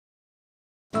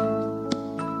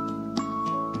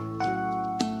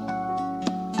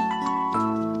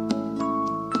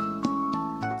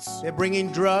They're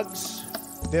bringing drugs,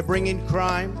 they're bringing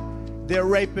crime, they're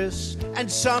rapists,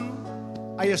 and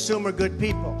some, I assume, are good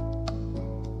people.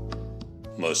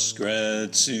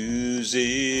 Muskrat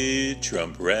Susie,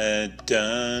 Trump rat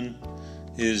Don.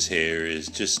 His hair is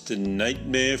just a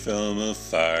nightmare from a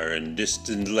far and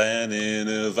distant land in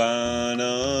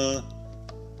Havana.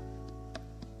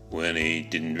 When he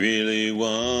didn't really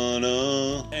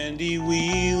wanna, and he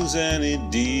wheels and he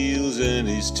deals and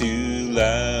he's too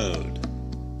loud.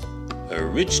 A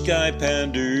rich guy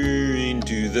pandering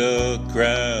to the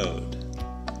crowd.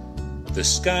 The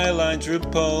skyline's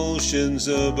repulsions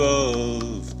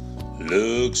above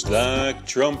looks like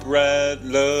Trump rat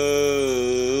love.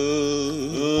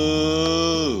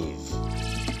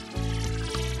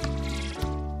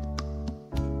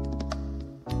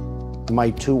 My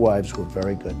two wives were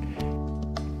very good,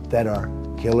 that are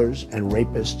killers and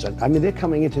rapists. I mean, they're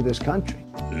coming into this country.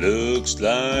 Looks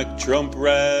like Trump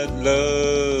rat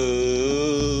love.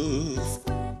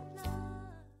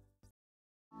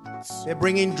 They're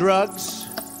bringing drugs,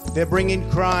 they're bringing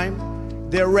crime,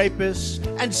 they're rapists,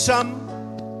 and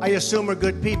some, I assume, are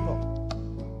good people.